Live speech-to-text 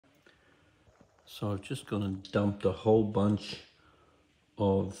So I've just gone and dumped a whole bunch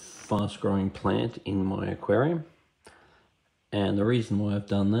of fast growing plant in my aquarium. And the reason why I've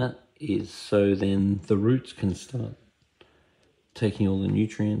done that is so then the roots can start taking all the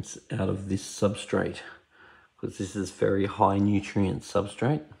nutrients out of this substrate, because this is very high nutrient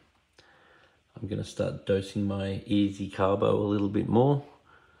substrate. I'm going to start dosing my Easy Carbo a little bit more,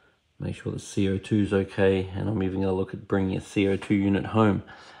 make sure the CO2 is okay, and I'm even going to look at bringing a CO2 unit home.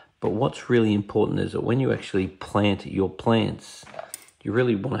 But what's really important is that when you actually plant your plants, you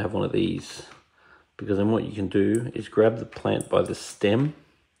really want to have one of these, because then what you can do is grab the plant by the stem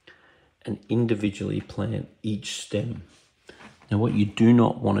and individually plant each stem. Now what you do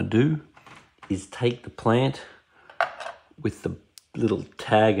not want to do is take the plant with the little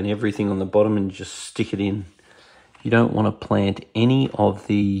tag and everything on the bottom and just stick it in. You don't want to plant any of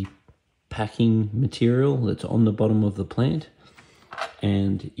the packing material that's on the bottom of the plant,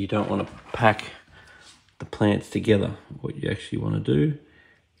 and you don't want to pack the plants together. What you actually want to do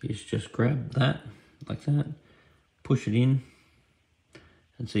is just grab that like that, push it in,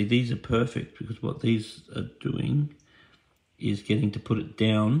 and see, these are perfect because what these are doing is getting to put it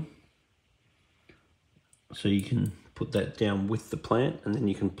down, so you can put that down with the plant and then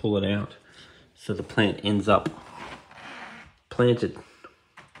you can pull it out so the plant ends up planted.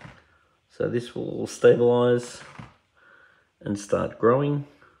 So this will stabilize and start growing,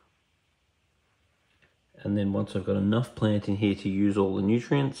 and then once I've got enough plant in here to use all the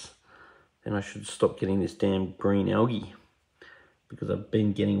nutrients, then I should stop getting this damn green algae, because I've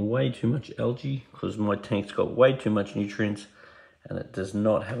been getting way too much algae because my tank's got way too much nutrients and it does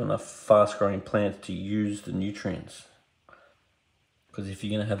not have enough fast growing plants to use the nutrients. Because if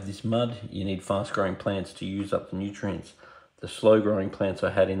you're going to have this mud, you need fast growing plants to use up the nutrients. The slow growing plants I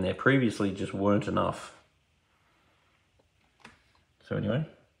had in there previously just weren't enough. So anyway,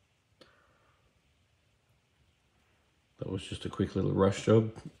 that was just a quick little rush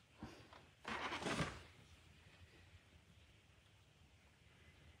job.